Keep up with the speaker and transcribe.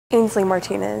Ainsley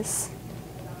Martinez.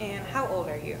 And how old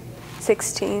are you?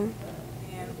 16.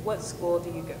 And what school do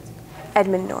you go to?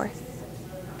 Edmond North.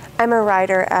 I'm a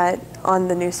writer on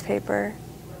the newspaper.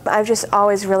 I've just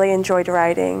always really enjoyed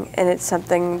writing, and it's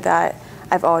something that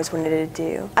I've always wanted to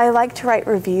do. I like to write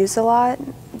reviews a lot,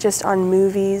 just on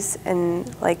movies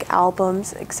and like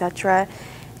albums, etc.,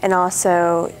 and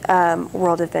also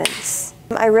world events.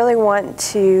 I really want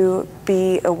to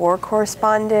be a war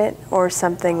correspondent or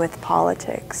something with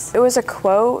politics. It was a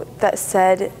quote that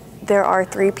said, there are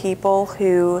three people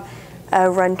who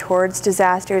run towards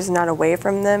disasters, not away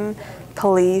from them: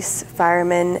 police,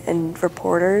 firemen, and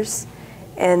reporters.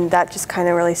 And that just kind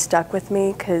of really stuck with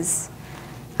me because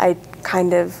I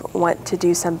kind of want to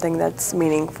do something that's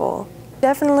meaningful.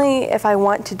 Definitely, if I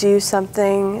want to do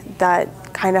something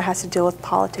that kind of has to deal with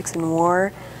politics and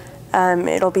war,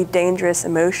 it'll be dangerous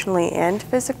emotionally and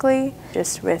physically,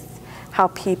 just with how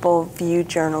people view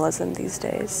journalism these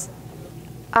days.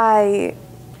 I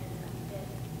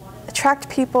attract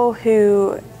people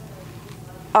who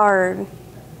are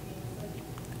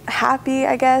happy,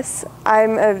 I guess.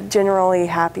 I'm a generally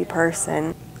happy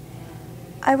person.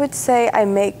 I would say I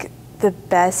make the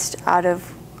best out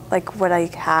of like what I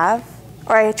have,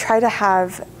 or I try to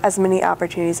have as many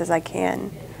opportunities as I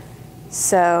can.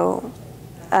 So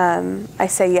I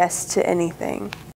say yes to anything.